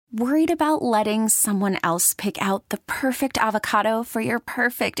Worried about letting someone else pick out the perfect avocado for your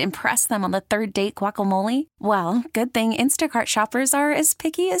perfect impress them on the third date guacamole? Well, good thing Instacart shoppers are as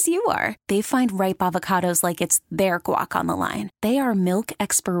picky as you are. They find ripe avocados like it's their guac on the line. They are milk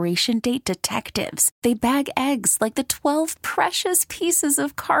expiration date detectives. They bag eggs like the 12 precious pieces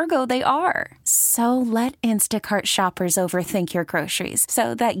of cargo they are. So let Instacart shoppers overthink your groceries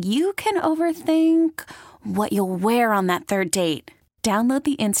so that you can overthink what you'll wear on that third date. Download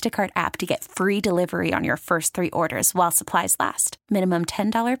the Instacart app to get free delivery on your first 3 orders while supplies last. Minimum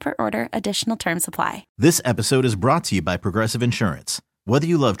 $10 per order. Additional terms apply. This episode is brought to you by Progressive Insurance. Whether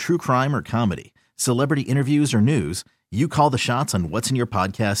you love true crime or comedy, celebrity interviews or news, you call the shots on what's in your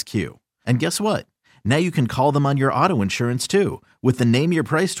podcast queue. And guess what? Now you can call them on your auto insurance too with the Name Your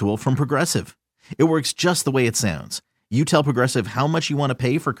Price tool from Progressive. It works just the way it sounds. You tell Progressive how much you want to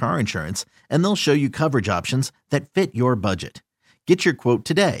pay for car insurance, and they'll show you coverage options that fit your budget. Get your quote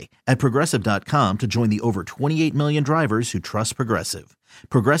today at Progressive.com to join the over 28 million drivers who trust Progressive.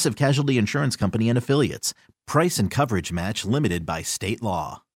 Progressive Casualty Insurance Company and Affiliates. Price and coverage match limited by state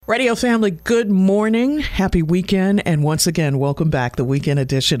law. Radio family, good morning. Happy weekend. And once again, welcome back. The weekend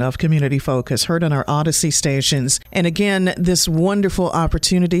edition of Community Focus, heard on our Odyssey stations. And again, this wonderful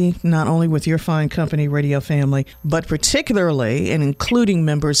opportunity, not only with your fine company, radio family, but particularly and including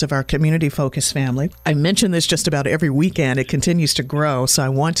members of our Community Focus family. I mention this just about every weekend. It continues to grow. So I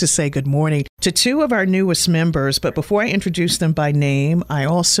want to say good morning to 2 of our newest members. But before I introduce them by name, I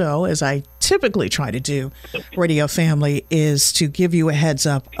also, as I typically try to do, radio family, is to give you a heads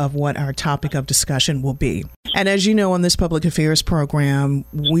up of what our topic of discussion will be. And as you know, on this public affairs program,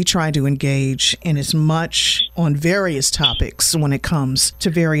 we try to engage in as much on various topics when it comes to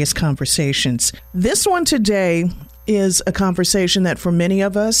various conversations. This one today is a conversation that for many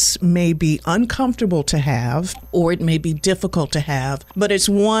of us may be uncomfortable to have, or it may be difficult to have, but it's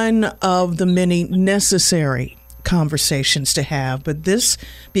one of the many necessary conversations to have. But this,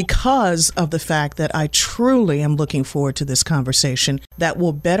 because of the fact that I truly am looking forward to this conversation that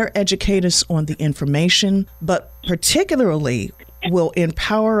will better educate us on the information, but particularly will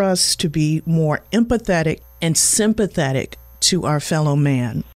empower us to be more empathetic and sympathetic to our fellow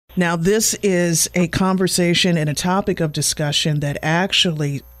man. Now, this is a conversation and a topic of discussion that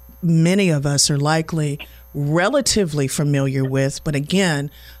actually many of us are likely relatively familiar with. But again,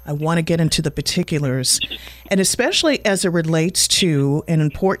 I want to get into the particulars, and especially as it relates to an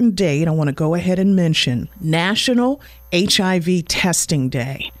important date, I want to go ahead and mention National HIV Testing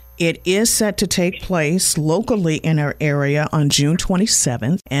Day. It is set to take place locally in our area on June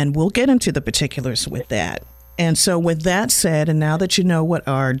 27th, and we'll get into the particulars with that. And so with that said, and now that you know what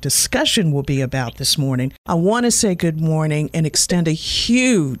our discussion will be about this morning, I want to say good morning and extend a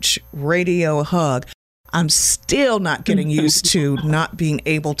huge radio hug. I'm still not getting used to not being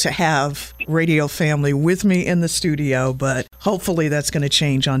able to have radio family with me in the studio, but hopefully that's going to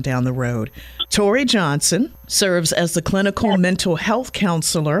change on down the road. Tori Johnson serves as the clinical mental health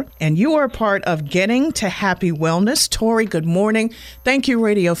counselor, and you are part of Getting to Happy Wellness. Tori, good morning. Thank you,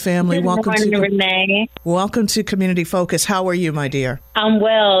 radio family. Good morning, Renee. Welcome to Community Focus. How are you, my dear? I'm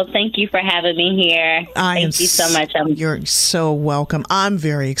well. Thank you for having me here. Thank you so much. You're so welcome. I'm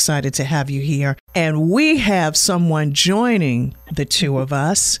very excited to have you here. And we have someone joining the two of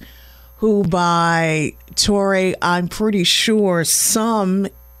us who, by Tori, I'm pretty sure some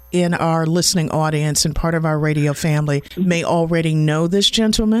in our listening audience and part of our radio family may already know this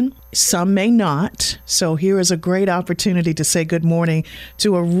gentleman. Some may not. So here is a great opportunity to say good morning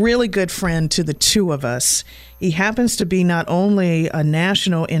to a really good friend to the two of us. He happens to be not only a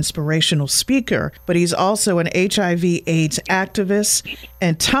national inspirational speaker, but he's also an HIV/AIDS activist.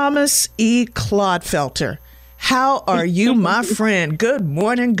 And Thomas E. Clodfelter. How are you, my friend? Good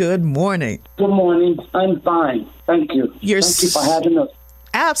morning. Good morning. Good morning. I'm fine. Thank you. Thank you for having us.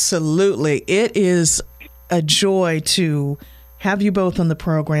 Absolutely. It is a joy to have you both on the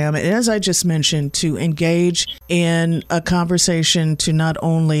program. And as I just mentioned, to engage in a conversation to not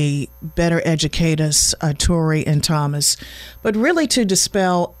only better educate us, Tori and Thomas, but really to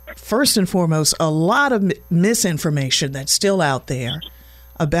dispel, first and foremost, a lot of misinformation that's still out there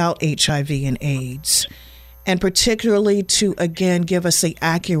about HIV and AIDS. And particularly to, again, give us the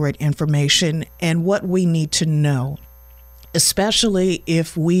accurate information and what we need to know, especially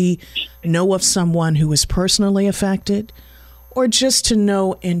if we know of someone who is personally affected, or just to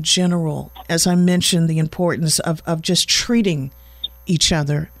know in general, as I mentioned, the importance of just treating each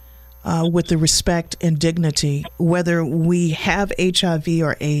other with the respect and dignity, whether we have HIV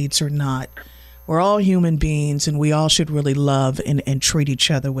or AIDS or not. We're all human beings, and we all should really love and treat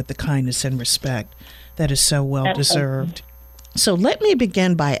each other with the kindness and respect that is so well deserved. So let me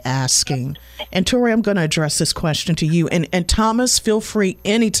begin by asking, and Tori, I'm going to address this question to you, and Thomas, feel free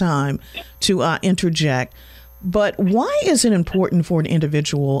anytime to interject. But why is it important for an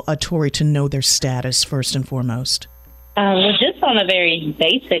individual, Tori, to know their status first and foremost? Well, just on a very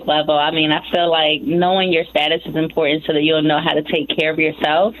basic level, I mean, I feel like knowing your status is important so that you'll know how to take care of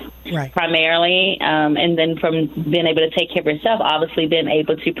yourself, right, primarily. And then from being able to take care of yourself, obviously being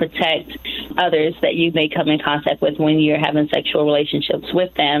able to protect others that you may come in contact with when you're having sexual relationships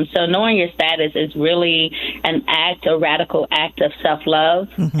with them. So knowing your status is really a radical act of self-love,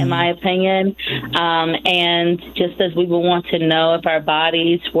 in my opinion. And just as we would want to know if our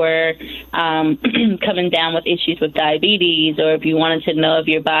bodies were coming down with issues with diabetes, or if you wanted to know if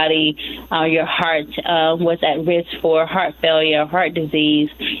your body, your heart was at risk for heart failure, heart disease,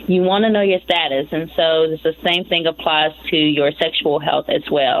 you want to know your status. And so the same thing applies to your sexual health as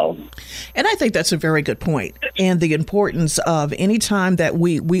well. And I think that's a very good point. And the importance of any time that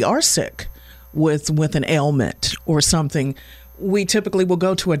we are sick with an ailment or something, we typically will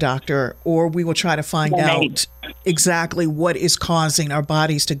go to a doctor, or we will try to find out exactly what is causing our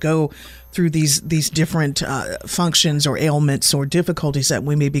bodies to go through these different functions or ailments or difficulties that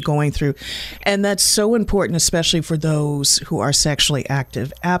we may be going through. And that's so important, especially for those who are sexually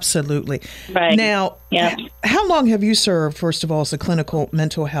active. Absolutely. Right. Now, how long have you served, first of all, as a clinical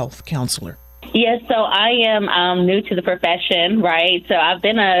mental health counselor? Yes, so I am new to the profession, right? So I've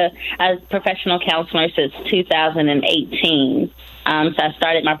been a professional counselor since 2018. So I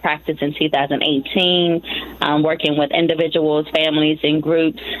started my practice in 2018, working with individuals, families, and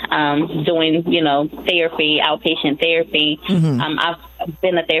groups, doing, therapy, outpatient therapy. I've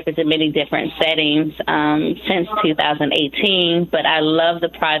been a therapist in many different settings since 2018, but I love the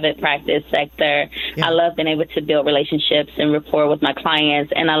private practice sector. I love being able to build relationships and rapport with my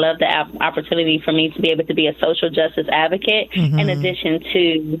clients, and I love the opportunity for me to be able to be a social justice advocate in addition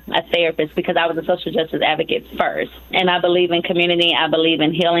to a therapist, because I was a social justice advocate first. And I believe in community. I believe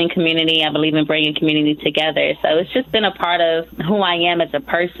in healing community. I believe in bringing community together. So it's just been a part of who I am as a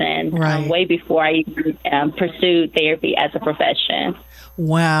person, way before I even pursued therapy as a profession.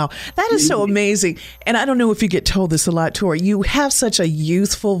 Wow. That is so amazing. And I don't know if you get told this a lot, Tori. You have such a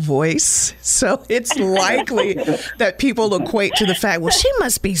youthful voice. So it's likely that people equate to the fact, well, she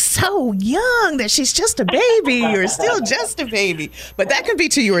must be so young that she's just a baby or still just a baby. But that can be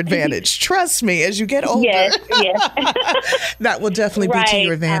to your advantage. Trust me, as you get older. Yes. That will definitely be to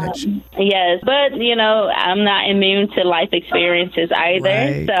your advantage. Yes. But, I'm not immune to life experiences either.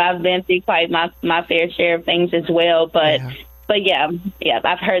 Right. So I've been through quite my fair share of things as well. But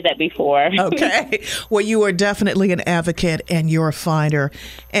I've heard that before. Okay. Well, you are definitely an advocate and you're a fighter.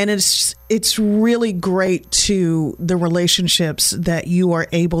 And it's really great to the relationships that you are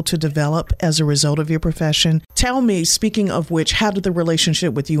able to develop as a result of your profession. Tell me, speaking of which, how did the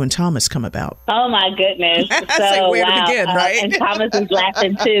relationship with you and Thomas come about? Oh, my goodness. So, where to begin, right? And Thomas is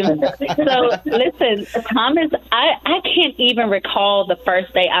laughing, too. So, listen, Thomas, I can't even recall the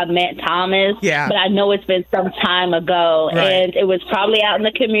first day I met Thomas, but I know it's been some time ago. Right. And it was probably out in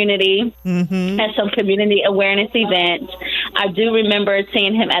the community at some community awareness event. I do remember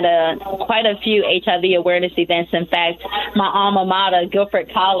seeing him at quite a few HIV awareness events. In fact, my alma mater,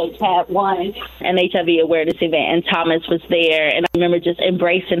 Guilford College, had an HIV awareness event, and Thomas was there. And I remember just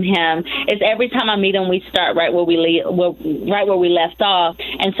embracing him. It's every time I meet him, we start right where we left off.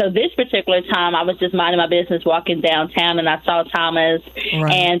 And so this particular time, I was just minding my business, walking downtown, and I saw Thomas.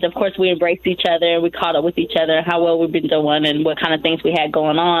 Right. And of course, we embraced each other. We caught up with each other, how well we've been doing, and what kind of things we had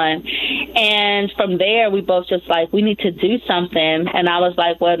going on. And from there, we both just we need to do something. And I was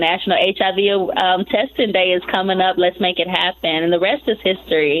like, well, National HIV Testing Day is coming up. Let's make it happen. And the rest is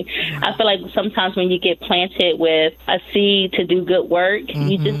history. I feel like sometimes when you get planted with a seed to do good work,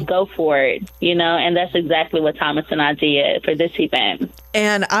 you just go for it, and that's exactly what Thomas and I did for this event.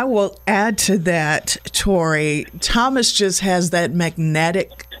 And I will add to that, Tori, Thomas just has that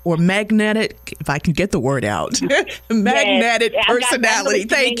magnetic, if I can get the word out, magnetic personality.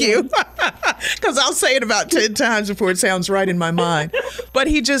 Thank you. Because I'll say it about 10 times before it sounds right in my mind. But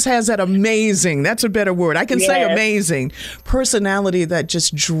he just has that amazing, that's a better word, I can say amazing, personality that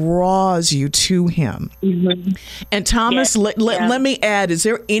just draws you to him. And Thomas, let me add, is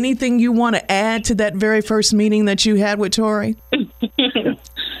there anything you want to add to that very first meeting that you had with Tori?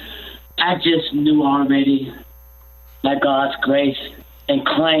 I just knew already, by God's grace, and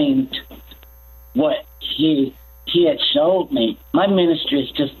claimed what he had showed me. My ministry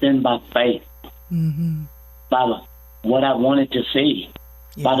has just been by faith, by what I wanted to see,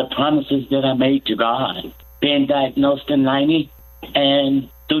 by the promises that I made to God. Being diagnosed in 90 and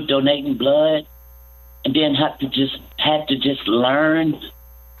through donating blood, and then have to just had to just learn,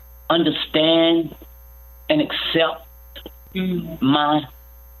 understand, and accept my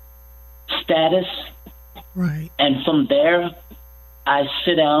status. Right. And from there, I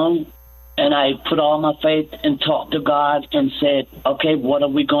sit down and I put all my faith and talked to God and said, okay, what are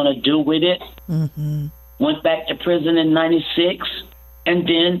we going to do with it? Mm-hmm. Went back to prison in 96. And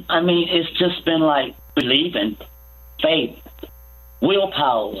then, I mean, it's just been like believing, faith,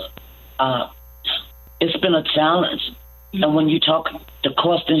 willpower. It's been a challenge. And when you talk the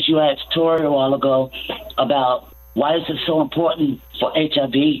questions you asked Tori a while ago about why is it so important for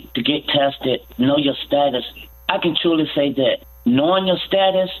HIV to get tested, know your status, I can truly say that knowing your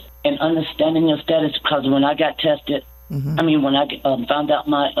status and understanding your status, because when I got tested, I mean, when I found out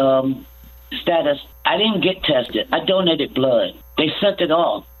my status, I didn't get tested. I donated blood. They sent it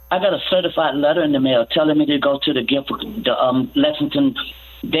off. I got a certified letter in the mail telling me to go to the Lexington,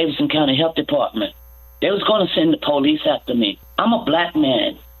 Davidson County Health Department. They was going to send the police after me. I'm a black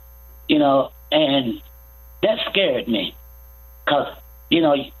man, you know, and that scared me because, you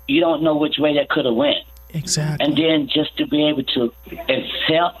know, you don't know which way that could have went. Exactly. And then just to be able to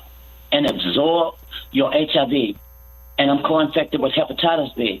accept and absorb your HIV, and I'm co-infected with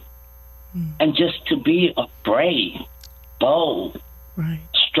hepatitis B, and just to be brave, bold, right,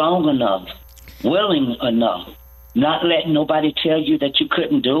 strong enough, willing enough, not letting nobody tell you that you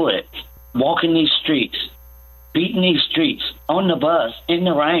couldn't do it. Walking these streets, beating these streets, on the bus, in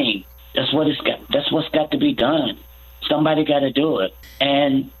the rain. That's what's got to be done. Somebody got to do it.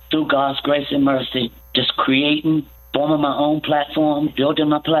 And through God's grace and mercy, just creating, forming my own platform, building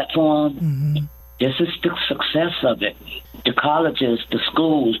my platform. This is the success of it. The colleges, the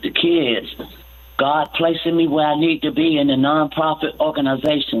schools, the kids, God placing me where I need to be in the nonprofit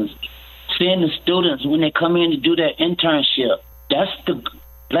organizations, seeing the students when they come in to do their internship. That's the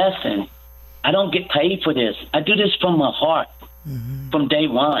blessing. I don't get paid for this. I do this from my heart, from day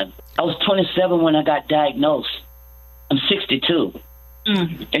one. I was 27 when I got diagnosed. I'm 62.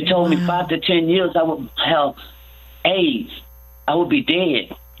 They told me 5 to 10 years I would have AIDS. I would be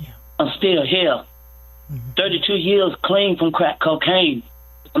dead. Yeah. I'm still here. 32 years clean from crack cocaine.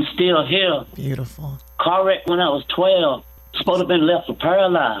 I'm still here. Beautiful. Car wreck when I was 12. Supposed to have been left for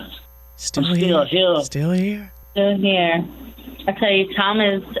paralyzed. Still I'm here. Still here. Still here. Still here. I tell you,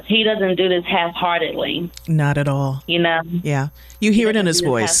 Thomas, he doesn't do this half-heartedly. Not at all. You know? Yeah. You hear it in his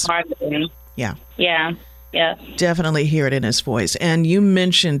voice. Half-heartedly. Yeah. Yeah. Yeah. Definitely hear it in his voice. And you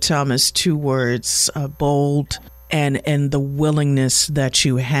mentioned, Thomas, 2 words, bold and the willingness that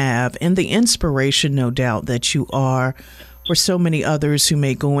you have and the inspiration, no doubt, that you are for so many others who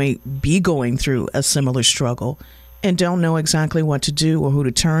may be going through a similar struggle and don't know exactly what to do or who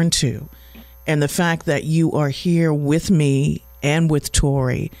to turn to. And the fact that you are here with me and with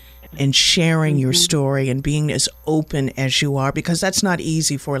Tori and sharing your story and being as open as you are, because that's not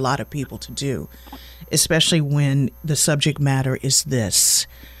easy for a lot of people to do, especially when the subject matter is this.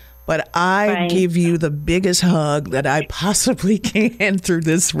 But I give you the biggest hug that I possibly can through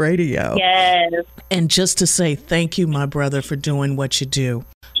this radio. Yes. And just to say thank you, my brother, for doing what you do.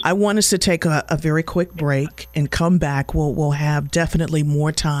 I want us to take a very quick break and come back. We'll have definitely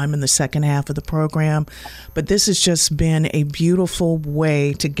more time in the second half of the program. But this has just been a beautiful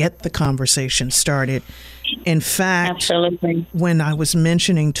way to get the conversation started. In fact, absolutely, when I was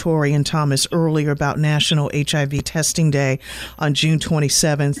mentioning Tori and Thomas earlier about National HIV Testing Day on June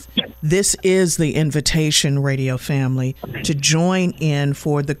 27th, this is the invitation, radio family, to join in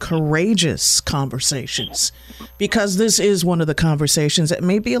for the courageous conversations, because this is one of the conversations that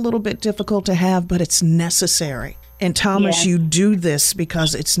may be a little bit difficult to have, but it's necessary. And Thomas, you do this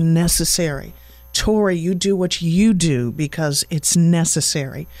because it's necessary. Tori, you do what you do because it's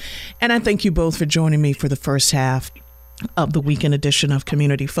necessary. And I thank you both for joining me for the first half of the weekend edition of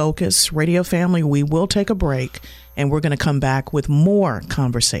Community Focus. Radio family, we will take a break, and we're going to come back with more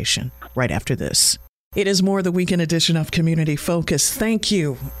conversation right after this. It is more the weekend edition of Community Focus. Thank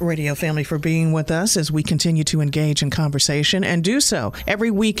you, radio family, for being with us as we continue to engage in conversation and do so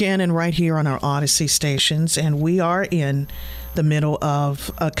every weekend and right here on our Odyssey stations. And we are in the middle of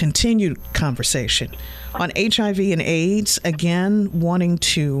a continued conversation on HIV and AIDS, again, wanting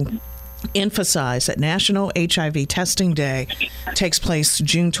to emphasize that National HIV Testing Day takes place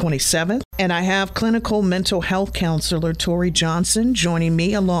June 27th. And I have clinical mental health counselor Tori Johnson joining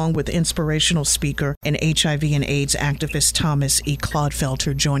me, along with inspirational speaker and HIV and AIDS activist Thomas E.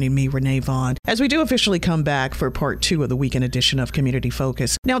 Clodfelter joining me, Renee Vaughn, as we do officially come back for part 2 of the weekend edition of Community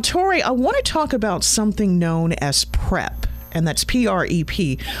Focus. Now, Tori, I want to talk about something known as PrEP. and that's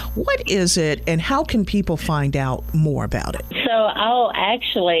PrEP. What is it, and how can people find out more about it? So I'll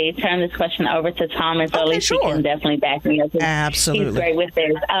actually turn this question over to Thomas. So at least he can definitely back me up. Absolutely. He's great with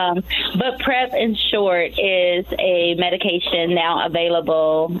this. But PrEP, in short, is a medication now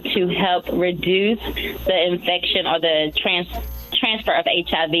available to help reduce the infection or the transfer of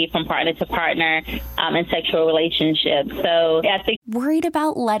HIV from partner to partner in sexual relationships. So I think. Worried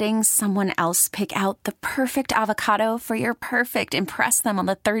about letting someone else pick out the perfect avocado for your perfect impress them on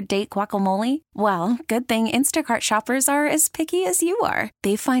the third date guacamole? Well, good thing Instacart shoppers are as picky as you are.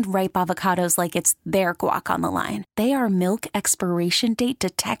 They find ripe avocados like it's their guac on the line. They are milk expiration date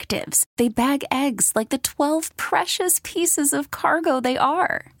detectives. They bag eggs like the 12 precious pieces of cargo they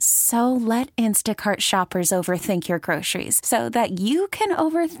are. So let Instacart shoppers overthink your groceries so that you can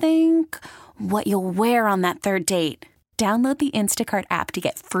overthink what you'll wear on that third date. Download the Instacart app to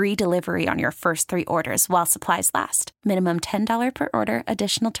get free delivery on your first 3 orders while supplies last. Minimum $10 per order.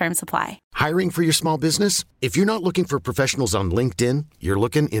 Additional terms apply. Hiring for your small business? If you're not looking for professionals on LinkedIn, you're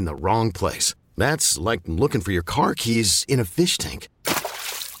looking in the wrong place. That's like looking for your car keys in a fish tank.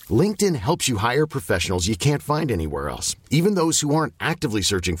 LinkedIn helps you hire professionals you can't find anywhere else, even those who aren't actively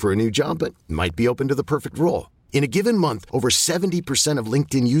searching for a new job but might be open to the perfect role. In a given month, over 70% of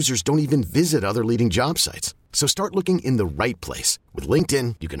LinkedIn users don't even visit other leading job sites. So start looking in the right place. With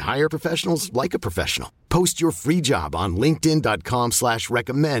LinkedIn, you can hire professionals like a professional. Post your free job on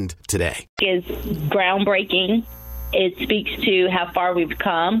linkedin.com/recommend today. Is groundbreaking. It speaks to how far we've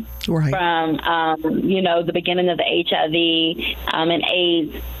come from, the beginning of the HIV and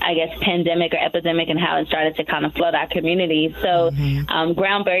AIDS, I guess, pandemic or epidemic, and how it started to kind of flood our community. So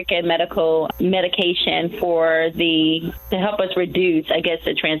groundbreaking medication to help us reduce, I guess,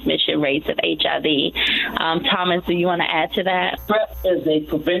 the transmission rates of HIV. Thomas, do you want to add to that? PrEP is a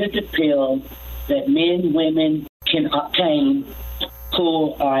preventative pill that men and women can obtain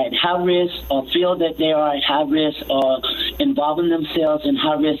who are at high risk or feel that they are at high risk or involving themselves in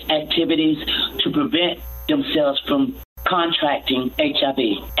high-risk activities to prevent themselves from contracting HIV.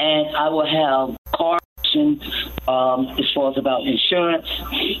 And I will have cards as far as about insurance,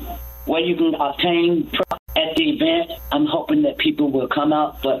 where you can obtain PrEP at the event. I'm hoping that people will come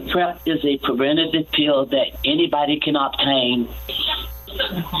out, but PrEP is a preventative pill that anybody can obtain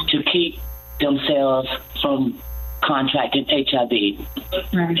to keep themselves from contracting HIV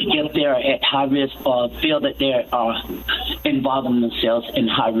if they're at high risk or feel that they are involving themselves in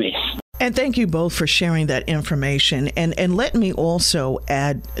high risk. And thank you both for sharing that information. And let me also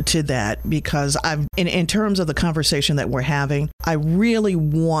add to that, because in terms of the conversation that we're having, I really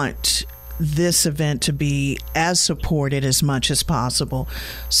want this event to be as supported as much as possible.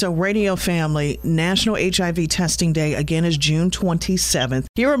 So Radio Family, National HIV Testing Day, again, is June 27th.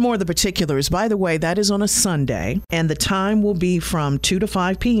 Here are more of the particulars. By the way, that is on a Sunday, and the time will be from 2 to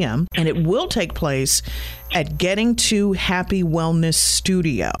 5 p.m., and it will take place at Getting to Happy Wellness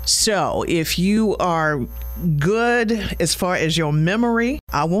Studio. So if you are good as far as your memory,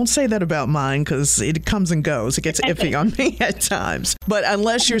 I won't say that about mine because it comes and goes. It gets iffy on me at times. But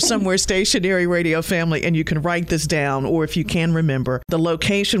unless you're somewhere stationary, Radio Family, and you can write this down, or if you can remember, the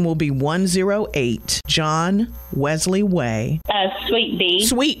location will be 108 John Wesley Way. Sweet B.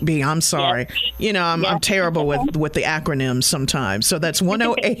 Sweet B, I'm sorry. Yep. You know, I'm terrible with the acronyms sometimes. So that's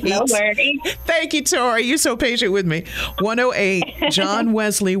 108. No worries. Thank you, Tori. You're so patient with me. 108 John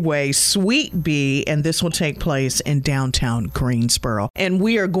Wesley Way, Suite B, and this will take place in downtown Greensboro. And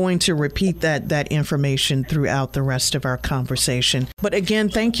we are going to repeat that information throughout the rest of our conversation. But again,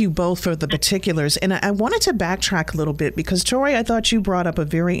 thank you both for the particulars. And I wanted to backtrack a little bit because, Tori, I thought you brought up a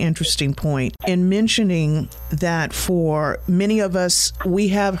very interesting point in mentioning that for many of us, we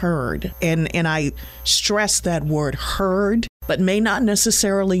have heard, and I stress that word heard, but may not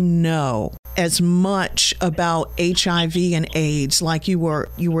necessarily know as much about HIV and AIDS, like you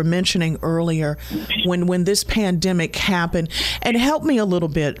were mentioning earlier when this pandemic happened. And help me a little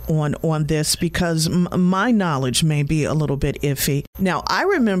bit on this, because my knowledge may be a little bit iffy. Now, I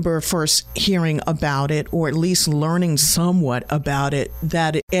remember first hearing about it, or at least learning somewhat about it,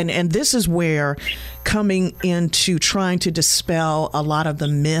 and this is where coming into trying to dispel a lot of the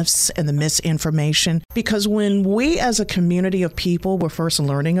myths and the misinformation, because when we as a community of people were first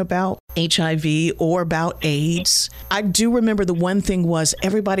learning about HIV or about AIDS, I do remember the one thing was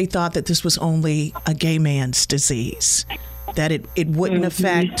everybody thought that this was only a gay man's disease, that it wouldn't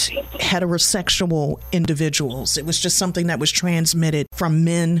affect heterosexual individuals. It was just something that was transmitted from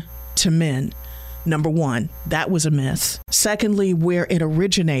men to men. Number one, that was a myth. Secondly, where it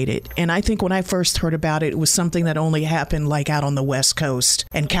originated. And I think when I first heard about it, it was something that only happened like out on the West Coast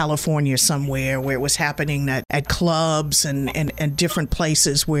and California somewhere, where it was happening at clubs and different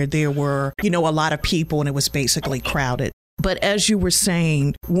places where there were, a lot of people and it was basically crowded. But as you were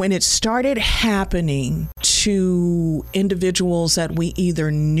saying, when it started happening to individuals that we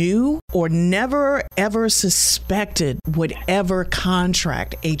either knew or never ever suspected would ever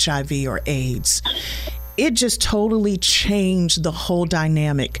contract HIV or AIDS, it just totally changed the whole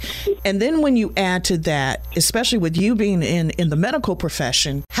dynamic. And then when you add to that, especially with you being in the medical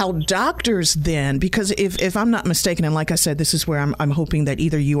profession, how doctors then, because if I'm not mistaken, and like I said, this is where I'm hoping that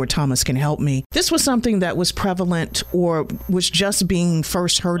either you or Thomas can help me. This was something that was prevalent or was just being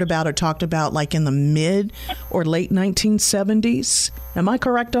first heard about or talked about like in the mid or late 1970s. Am I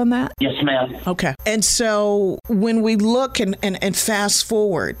correct on that? Yes, ma'am. Okay. And so when we look and fast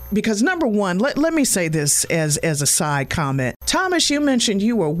forward, because number one, let me say this as a side comment. Thomas, you mentioned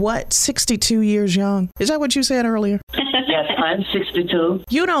you were 62 years young? Is that what you said earlier? Yes, I'm 62.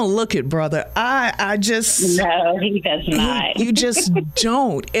 You don't look it, brother. I just... No, he does not. You just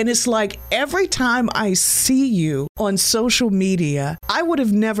don't. And it's like every time I see you on social media, I would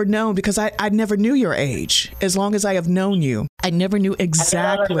have never known because I never knew your age. As long as I have known you, I never knew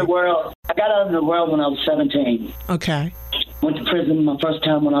exactly. I got out of the world when I was 17. Okay. Went to prison my first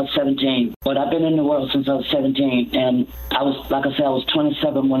time when I was 17. But I've been in the world since I was 17. And I was, like I said, I was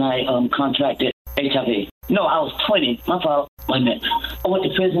 27 when I contracted HIV. No, I was 20. My fault. Wait a minute. I went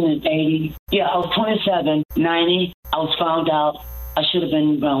to prison in 80. Yeah, I was 27. 90, I was found out. I should have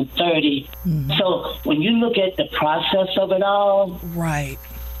been around 30. Mm-hmm. So when you look at the process of it all. Right.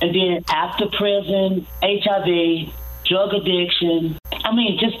 And then after prison, HIV, drug addiction. I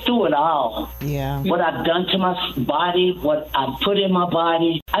mean, just through it all. Yeah. What I've done to my body, what I've put in my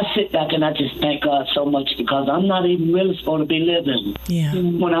body. I sit back and I just thank God so much because I'm not even really supposed to be living. Yeah.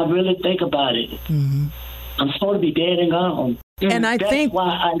 When I really think about it. Mm-hmm. I'm supposed to be dead and gone. And I think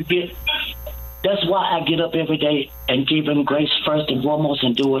that's why I get up every day and give him grace first and foremost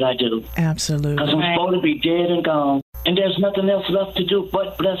and do what I do. Absolutely. Because I'm supposed to be dead and gone. And there's nothing else left to do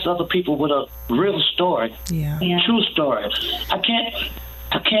but bless other people with a real story. Yeah. True story. I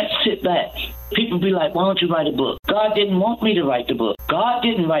can't sit back. People be like, why don't you write a book? God didn't want me to write the book. God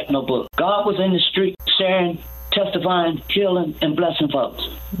didn't write no book. God was in the street sharing, testifying, killing, and blessing folks.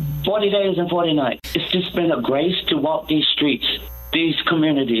 40 days and 40 nights. It's just been a grace to walk these streets, these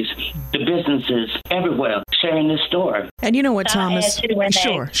communities, the businesses, everywhere, sharing this story. And you know what, Thomas?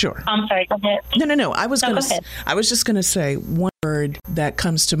 Sure. I'm sorry, go ahead. No. I was just going to say one word that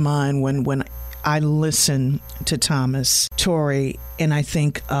comes to mind when I listen to Thomas Torrey, and I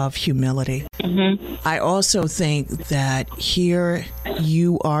think of humility. Mm-hmm. I also think that here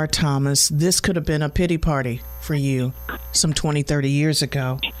you are, Thomas. This could have been a pity party for you some 20, 30 years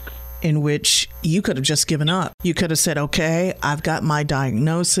ago, in which you could have just given up. You could have said, okay, I've got my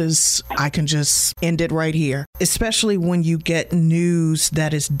diagnosis. I can just end it right here. Especially when you get news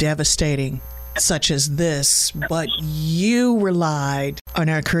that is devastating, such as this, but you relied on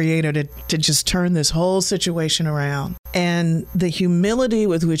our Creator to just turn this whole situation around. And the humility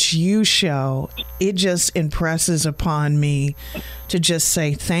with which you show, it just impresses upon me to just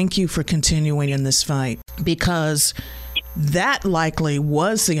say thank you for continuing in this fight, because that likely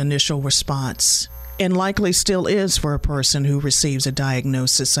was the initial response and likely still is for a person who receives a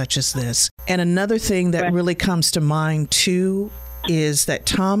diagnosis such as this. And another thing that really comes to mind too is that,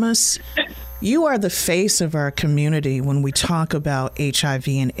 Thomas, you are the face of our community when we talk about HIV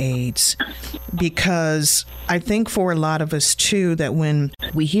and AIDS, because I think for a lot of us too, that when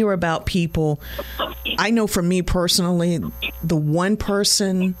we hear about people, I know for me personally, the one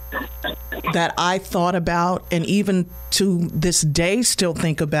person that I thought about and even to this day still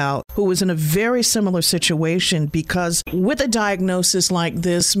think about, who was in a very similar situation, because with a diagnosis like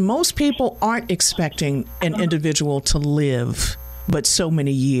this, most people aren't expecting an individual to live but so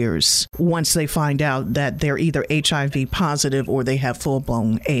many years once they find out that they're either HIV positive or they have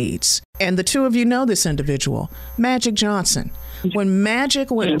full-blown AIDS. And the two of you know this individual, Magic Johnson. When Magic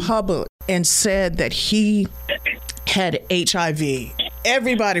went public and said that he had HIV,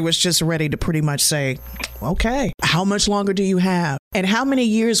 everybody was just ready to pretty much say, okay, how much longer do you have? And how many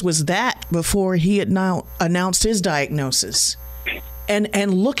years was that before he had now announced his diagnosis?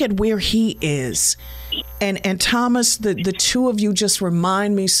 And look at where he is. And Thomas, the two of you just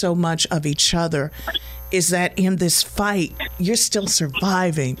remind me so much of each other, is that in this fight, you're still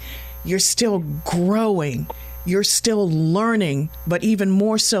surviving, you're still growing, you're still learning, but even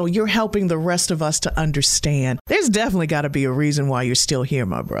more so, you're helping the rest of us to understand. There's definitely got to be a reason why you're still here,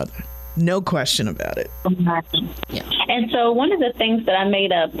 my brother. No question about it. Yeah. And so one of the things that I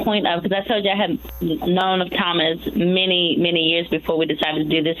made a point of, because I told you I had known of Thomas many, many years before we decided to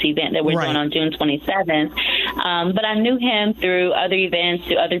do this event that we're doing on June 27th. But I knew him through other events,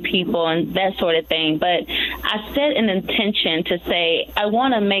 through other people and that sort of thing. But I set an intention to say, I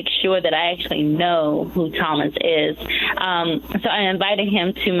want to make sure that I actually know who Thomas is. So I invited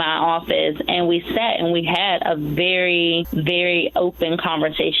him to my office, and we sat and we had a very, very open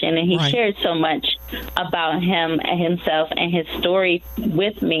conversation. And he shared so much about him and himself and his story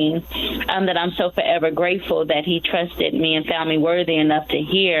with me that I'm so forever grateful that he trusted me and found me worthy enough to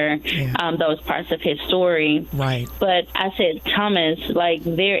hear those parts of his story. Right. But I said, Thomas, like,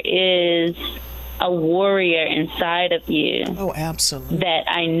 there is a warrior inside of you. Oh, absolutely. That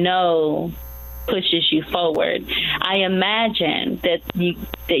I know pushes you forward. I imagine that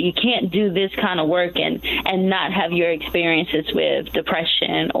you can't do this kind of work and not have your experiences with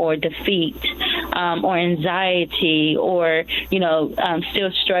depression or defeat or anxiety or,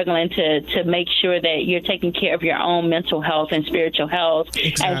 still struggling to make sure that you're taking care of your own mental health and spiritual health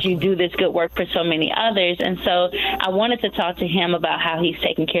as you do this good work for so many others. And so I wanted to talk to him about how he's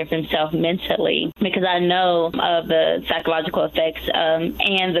taking care of himself mentally, because I know of the psychological effects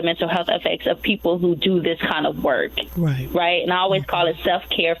and the mental health effects of people who do this kind of work. Right. And I always call it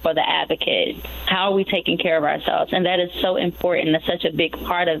self-care for the advocate. How are we taking care of ourselves? And that is so important. That's such a big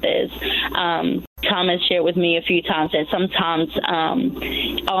part of this. Thomas shared with me a few times that sometimes,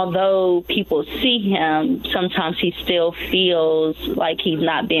 although people see him, sometimes he still feels like he's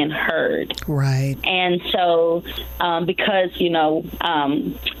not being heard. Right. And so because,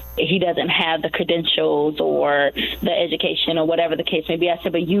 he doesn't have the credentials or the education or whatever the case may be, I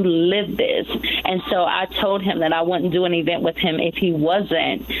said, but you live this. And so I told him that I wouldn't do an event with him if he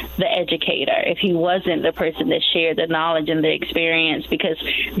wasn't the educator, if he wasn't the person that shared the knowledge and the experience, because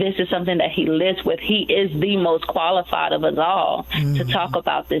this is something that he lives with. He is the most qualified of us all to talk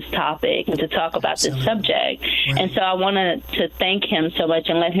about this topic and to talk about this subject. Right. And so I wanted to thank him so much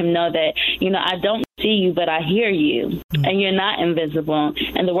and let him know that, I don't see you, but I hear you, and you're not invisible,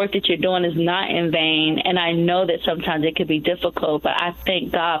 and the work that you're doing is not in vain. And I know that sometimes it could be difficult, but I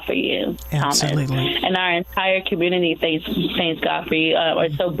thank God for you, Absolutely. Thomas. And our entire community thanks God for you. We're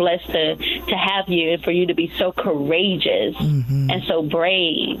so blessed to have you and for you to be so courageous and so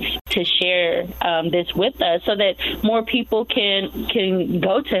brave to share this with us, so that more people can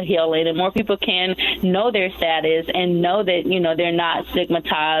go to healing and more people can know their status and know that they're not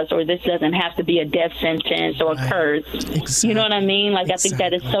stigmatized, or this doesn't have to be a death sentence or a curse. Exactly. You know what I mean? Like, I think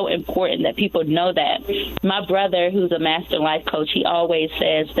that is so important that people know that. My brother, who's a master life coach, he always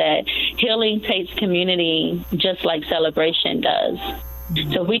says that healing takes community just like celebration does.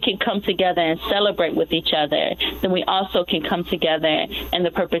 So if we can come together and celebrate with each other, then we also can come together in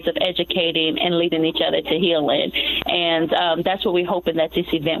the purpose of educating and leading each other to healing. And that's what we're hoping that this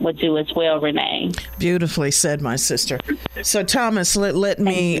event would do as well, Renee. Beautifully said, my sister. So, Thomas, let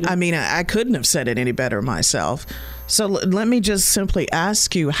me, I couldn't have said it any better myself. So let me just simply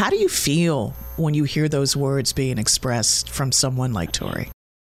ask you, how do you feel when you hear those words being expressed from someone like Tori?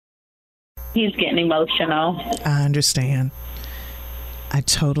 He's getting emotional. I understand. I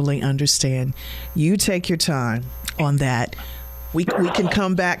totally understand. You take your time on that. We can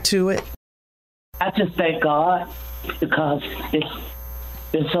come back to it. I just thank God because it's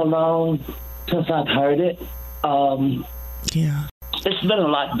been so long since I've heard it. It's been a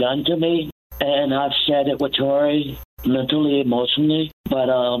lot done to me, and I've shared it with Tori mentally, emotionally. But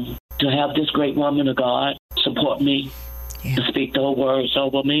to have this great woman of God support me, to speak those words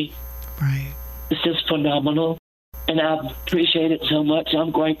over me, it's just phenomenal. And I appreciate it so much.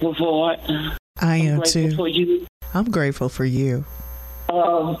 I'm grateful for it. I am too. For you. I'm grateful for you.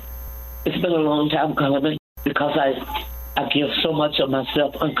 It's been a long time coming because I give so much of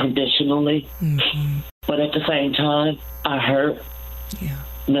myself unconditionally. But at the same time, I hurt.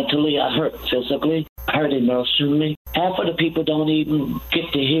 Mentally, I hurt physically, I hurt emotionally. Half of the people don't even get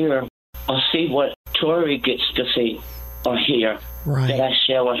to hear or see what Tori gets to see or hear that I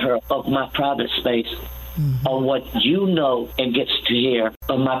share with her of my private space. Or what you know and gets to hear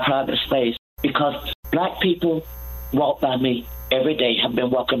of my private space. Because Black people walk by me every day, have been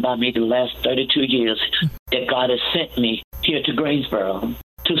walking by me the last 32 years that God has sent me here to Greensboro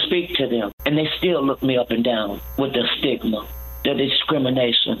to speak to them. And they still look me up and down with the stigma, the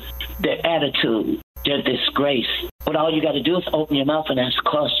discrimination, the attitude, the disgrace. But all you got to do is open your mouth and ask a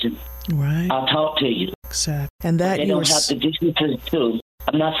question. I'll talk to you. Exactly. And that they don't have to do it too.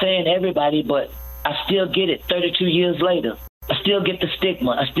 I'm not saying everybody, but I still get it 32 years later. I still get the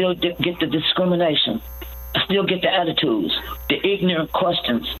stigma. I still get the discrimination. I still get the attitudes, the ignorant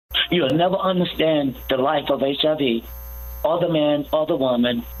questions, You'll never understand the life of HIV, or the man, or the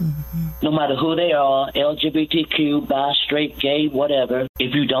woman, no matter who they are, LGBTQ, bi, straight, gay, whatever.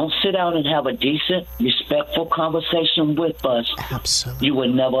 If you don't sit down and have a decent, respectful conversation with us, absolutely, you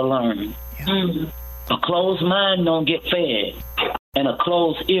will never learn. Yeah. A closed mind don't get fed, and a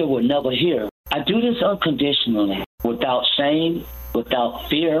closed ear will never hear. I do this unconditionally, without shame, without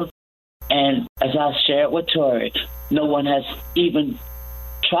fear, and as I shared with Tori, no one has even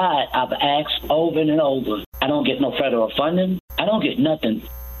tried. I've asked over and over. I don't get no federal funding. I don't get nothing,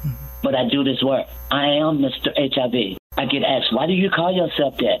 but I do this work. I am Mr. HIV. I get asked, why do you call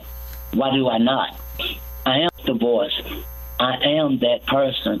yourself that? Why do I not? I am the voice. I am that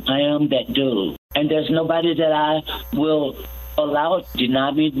person. I am that dude. And there's nobody that I will allow to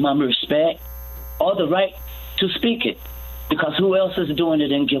deny me my respect or the right to speak it. Because who else is doing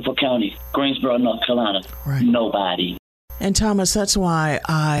it in Guilford County, Greensboro, North Carolina? Right. Nobody. And Thomas, that's why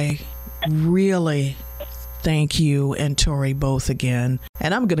I really thank you and Tori both again.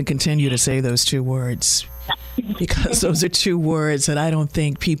 And I'm going to continue to say those two words because those are two words that I don't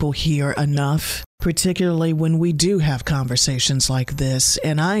think people hear enough, particularly when we do have conversations like this.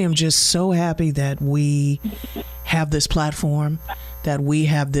 And I am just so happy that we have this platform, that we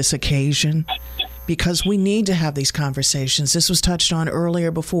have this occasion, because we need to have these conversations. This was touched on earlier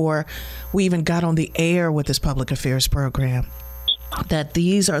before we even got on the air with this public affairs program, that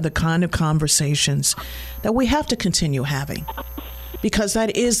these are the kind of conversations that we have to continue having, because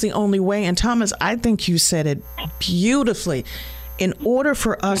that is the only way. And Thomas, I think you said it beautifully. In order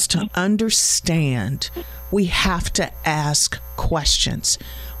for us to understand, we have to ask questions.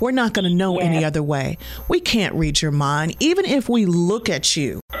 We're not going to know any other way. We can't read your mind. Even if we look at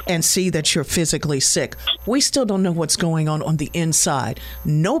you and see that you're physically sick, we still don't know what's going on the inside.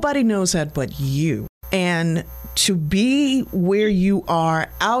 Nobody knows that but you. And to be where you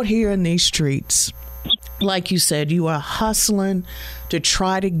are out here in these streets, like you said, you are hustling to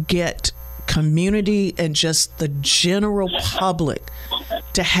try to get community and just the general public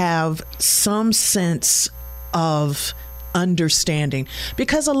to have some sense of understanding,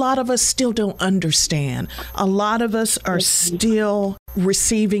 because a lot of us still don't understand. A lot of us are still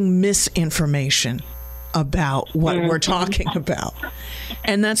receiving misinformation about what we're talking about.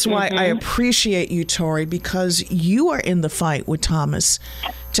 And that's why I appreciate you, Tori, because you are in the fight with Thomas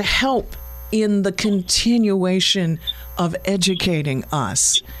to help in the continuation of educating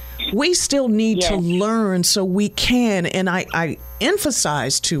us. We still need to learn so we can. And I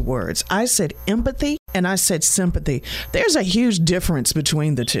emphasize two words. I said empathy and I said sympathy. There's a huge difference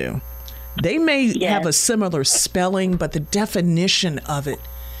between the two. They may have a similar spelling, but the definition of it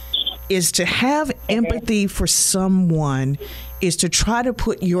is to have empathy for someone is to try to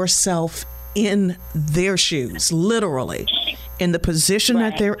put yourself in their shoes, literally, in the position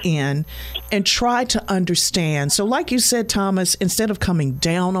that they're in, and try to understand. So like you said, Thomas, instead of coming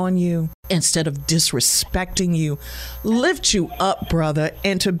down on you, instead of disrespecting you, lift you up, brother,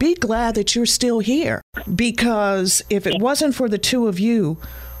 and to be glad that you're still here. Because if it wasn't for the two of you,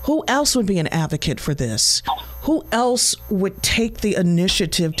 who else would be an advocate for this? Who else would take the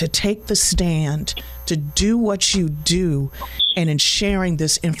initiative to take the stand, to do what you do, and in sharing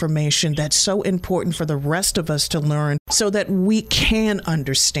this information that's so important for the rest of us to learn so that we can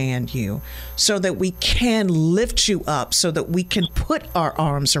understand you, so that we can lift you up, so that we can put our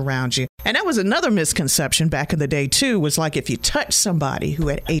arms around you. And that was another misconception back in the day, too, was like if you touch somebody who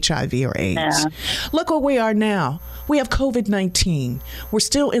had HIV or AIDS. Look where we are now. We have COVID-19. We're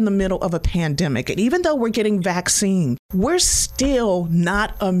still in the middle of a pandemic. And even though we're getting vaccine, we're still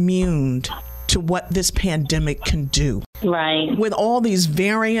not immune to what this pandemic can do. Right. With all these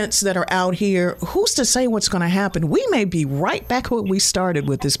variants that are out here, who's to say what's going to happen? We may be right back where we started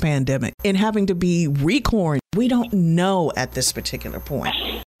with this pandemic and having to be re-quarantined. We don't know at this particular point.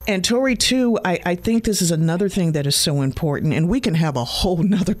 And Tori, too, I think this is another thing that is so important, and we can have a whole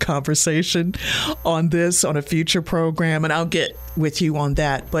nother conversation on this on a future program, and I'll get with you on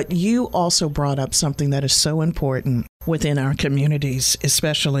that. But you also brought up something that is so important within our communities,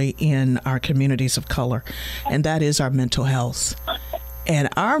 especially in our communities of color, and that is our mental health. And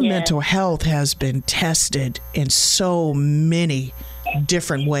our mental health has been tested in so many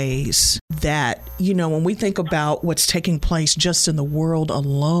different ways that, you know, when we think about what's taking place just in the world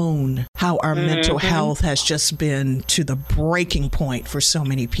alone, how our mental health has just been to the breaking point for so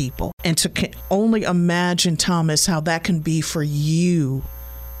many people. And to only imagine, Thomas, how that can be for you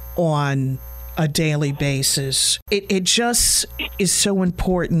on a daily basis. It just is so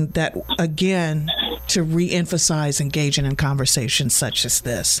important that, again, to re-emphasize engaging in conversations such as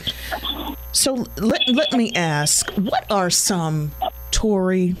this. So let me ask, what are some,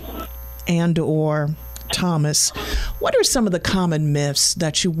 Tori, and or Thomas, what are some of the common myths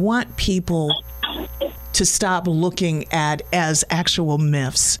that you want people to stop looking at as actual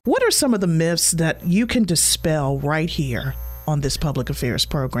myths? What are some of the myths that you can dispel right here on this public affairs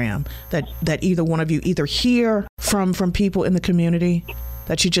program that either one of you either hear from people in the community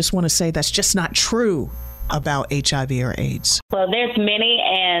that you just want to say that's just not true about HIV or AIDS? Well, there's many,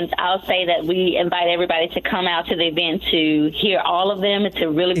 and I'll say that we invite everybody to come out to the event to hear all of them and to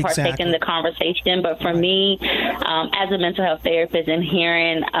really partake in the conversation. But for me, as a mental health therapist and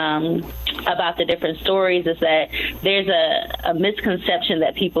hearing about the different stories, is that there's a misconception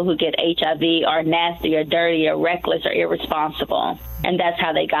that people who get HIV are nasty or dirty or reckless or irresponsible. And that's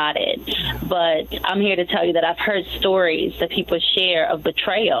how they got it. But I'm here to tell you that I've heard stories that people share of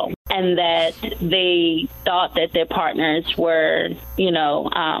betrayal, and that they thought that their partners were,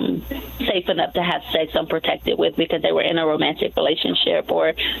 safe enough to have sex unprotected with because they were in a romantic relationship,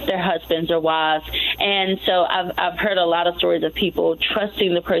 or their husbands or wives. And so I've heard a lot of stories of people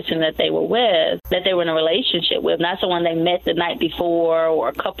trusting the person that they were with, that they were in a relationship with, not someone they met the night before or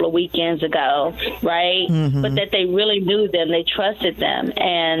a couple of weekends ago, right? Mm-hmm. But that they really knew them, they trusted them,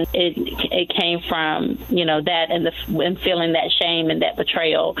 and it came from that and feeling that shame and that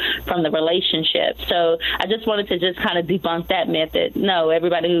betrayal from the relationship. So I just wanted to just kind of debunk that myth that no,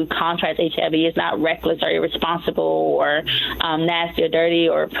 everybody who contracts HIV is not reckless or irresponsible or nasty or dirty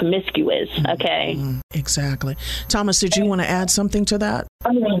or promiscuous. Okay. Exactly. Thomas, did you want to add something to that?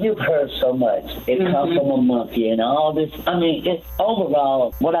 I mean, you've heard so much. It comes from a monkey and all this. I mean, it's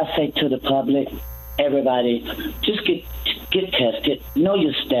overall, what I say to the public, everybody, just get tested, know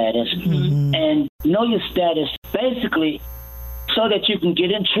your status, and know your status basically so that you can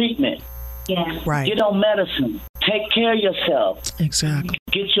get in treatment. Yeah. Right. Get on medicine. Take care of yourself. Exactly.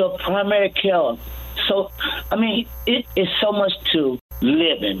 Get your primary care. So, I mean, it is so much to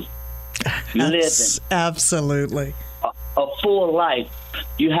living. Absolutely. A full life.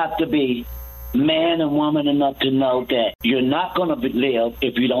 You have to be man and woman enough to know that you're not going to live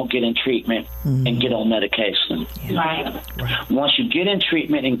if you don't get in treatment and get on medication. Yeah. Right. Once you get in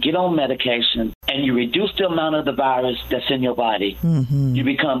treatment and get on medication and you reduce the amount of the virus that's in your body, you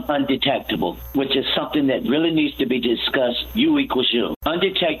become undetectable, which is something that really needs to be discussed. U equals U.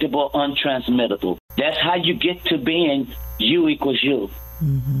 Undetectable, untransmittable. That's how you get to being U equals U.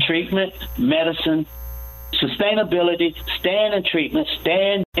 Treatment, medicine, sustainability, staying in treatment,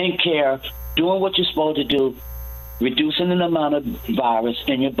 staying in care, doing what you're supposed to do, reducing the amount of virus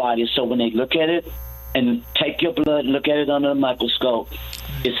in your body so when they look at it and take your blood, look at it under the microscope,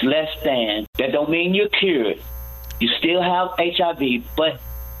 it's less than. That don't mean you're cured. You still have HIV, but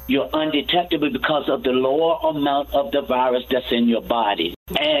you're undetectable because of the lower amount of the virus that's in your body.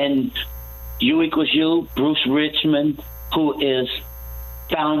 And U equals U, Bruce Richmond, who is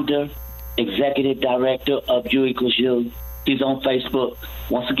founder, executive director of U equals U. He's on Facebook.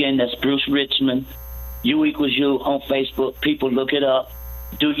 Once again, that's Bruce Richmond. U equals U on Facebook. People look it up.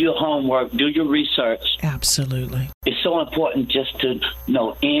 Do your homework. Do your research. Absolutely. It's so important just to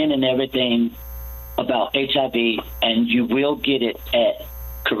know in and everything about HIV, and you will get it at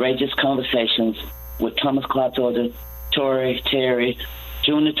Courageous Conversations with Thomas Clark Terry,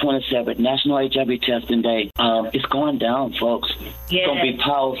 June the 27th, National HIV Testing Day. It's going down, folks. Yes. It's going to be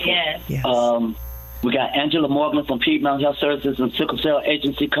powerful. Yes. We got Angela Morgan from Piedmont Health Services and Sickle Cell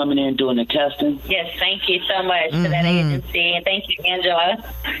Agency coming in doing the testing. Yes, thank you so much to that agency. And thank you,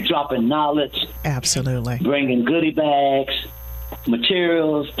 Angela. Dropping knowledge. Absolutely. Bringing goodie bags,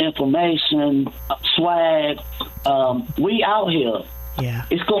 materials, information, swag. We out here. Yeah.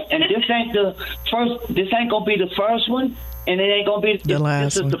 It's going, and this ain't gonna be the first one. And it ain't going to be the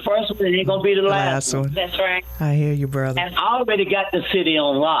last one. This is the first one. It ain't going to be the last one. That's right. I hear you, brother. And I already got the city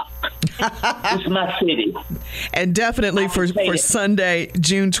on lock. This is my city. And definitely for Sunday,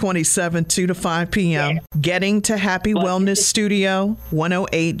 June 27th, 2 to 5 p.m., Getting to Happy Wellness Studio,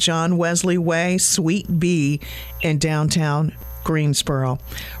 108 John Wesley Way, Suite B in downtown Greensboro.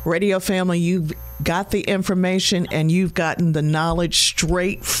 Radio family, you've got the information and you've gotten the knowledge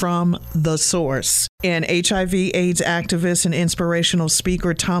straight from the source. And HIV/AIDS activist and inspirational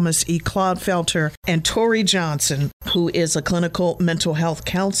speaker Thomas E. Clodfelter and Tori Johnson, who is a clinical mental health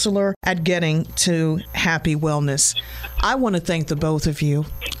counselor at Getting to Happy Wellness. I want to thank the both of you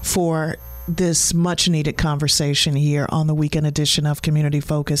for this much needed conversation here on the weekend edition of Community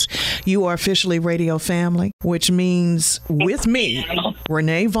Focus. You are officially radio family, which means with me,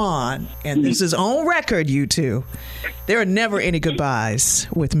 Renee Vaughn, and this is on record, you two, there are never any goodbyes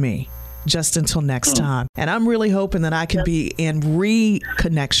with me. Just until next time. And I'm really hoping that I can be in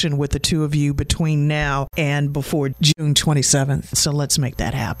reconnection with the two of you between now and before June 27th. So let's make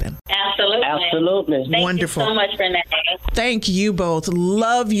that happen. Absolutely. Absolutely. Wonderful. Thank you so much, Renee. Thank you both.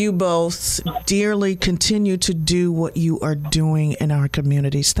 Love you both dearly. Continue to do what you are doing in our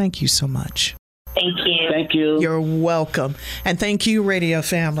communities. Thank you so much. Thank you. Thank you. You're welcome. And thank you, radio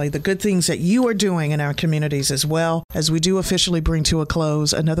family, the good things that you are doing in our communities as well, as we do officially bring to a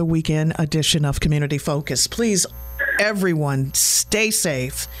close another weekend edition of Community Focus. Please, everyone, stay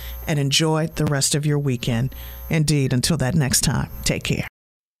safe and enjoy the rest of your weekend. Indeed, until that next time, take care.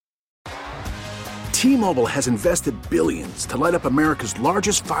 T-Mobile has invested billions to light up America's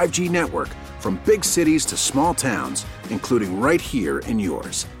largest 5G network, from big cities to small towns, including right here in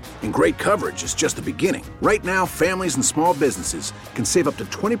yours. And great coverage is just the beginning. Right now, families and small businesses can save up to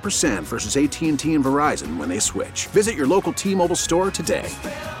 20% versus AT&T and Verizon when they switch. Visit your local T-Mobile store today.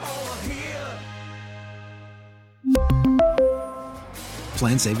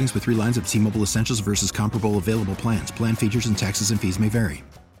 Plan savings with 3 lines of T-Mobile Essentials versus comparable available plans. Plan features and taxes and fees may vary.